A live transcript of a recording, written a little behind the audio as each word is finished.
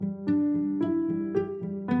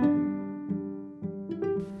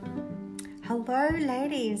Hello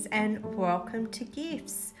ladies, and welcome to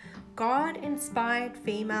Gifts, God-inspired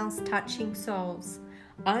females touching souls.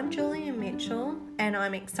 I'm Julia Mitchell and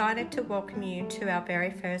I'm excited to welcome you to our very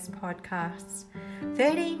first podcast.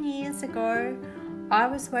 13 years ago, I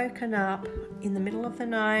was woken up in the middle of the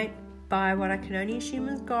night by what I can only assume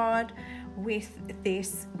is God with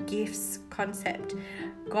this Gifts concept.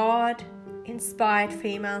 God-inspired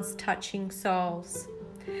females touching souls.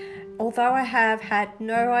 Although I have had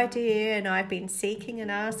no idea, and I've been seeking and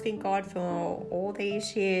asking God for all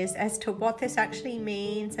these years as to what this actually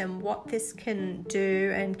means and what this can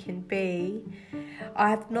do and can be, I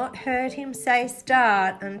have not heard him say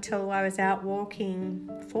start until I was out walking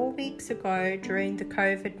 4 weeks ago during the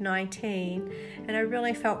COVID-19, and I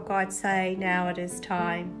really felt God say, now it is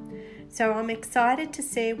time. So I'm excited to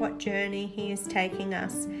see what journey he is taking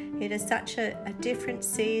us. It is such a different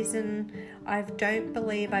season. I don't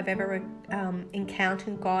believe I've ever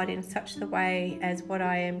encountered God in such a way as what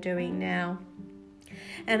I am doing now.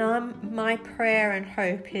 And my prayer and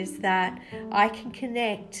hope is that I can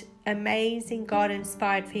connect amazing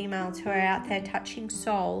God-inspired females who are out there touching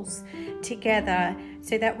souls together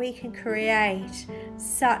so that we can create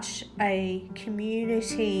such a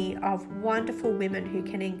community of wonderful women who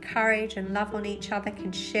can encourage and love on each other,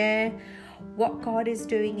 can share what God is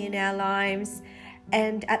doing in our lives,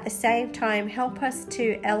 and at the same time help us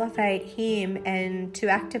to elevate him and to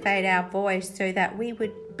activate our voice so that we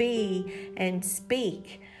would be and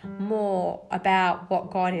speak more about what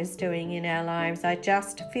God is doing in our lives. I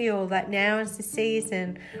just feel that now is the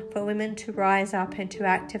season for women to rise up and to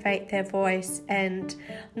activate their voice, and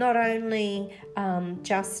not only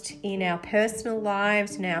just in our personal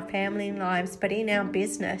lives, in our family lives, but in our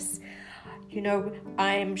business. You know,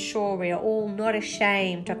 I am sure we are all not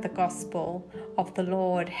ashamed of the gospel of the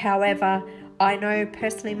Lord. However, I know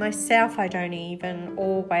personally myself, I don't even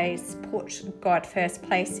always put God first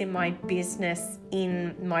place in my business,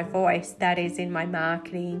 in my voice, that is in my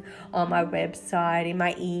marketing, on my website, in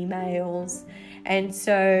my emails. And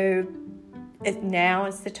so now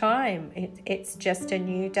is the time. It's just a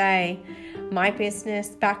new day. My business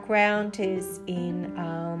background is in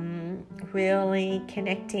really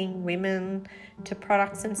connecting women to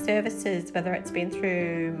products and services, whether it's been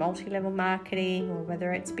through multi-level marketing or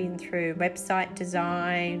whether it's been through website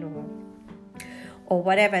design or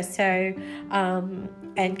whatever. So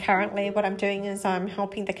and currently what I'm doing is I'm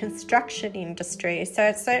helping the construction industry. So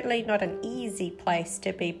it's certainly not an easy place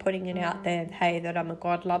to be putting it out there, hey, that I'm a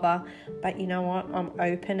God lover, but you know what? I'm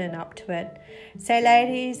open and up to it. So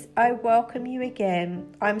ladies, I welcome you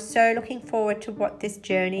again. I'm so looking forward to what this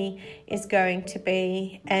journey is going to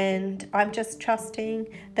be. And I'm just trusting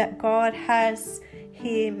that God has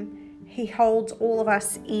He holds all of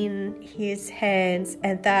us in his hands,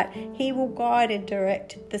 and that he will guide and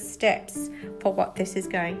direct the steps for what this is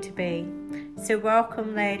going to be. So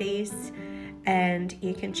welcome ladies, and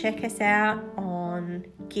you can check us out on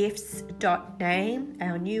gifts.name,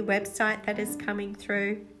 our new website that is coming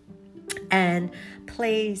through. And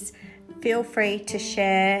please feel free to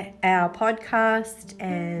share our podcast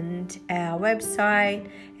and our website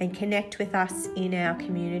and connect with us in our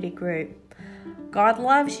community group. God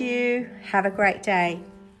loves you. Have a great day.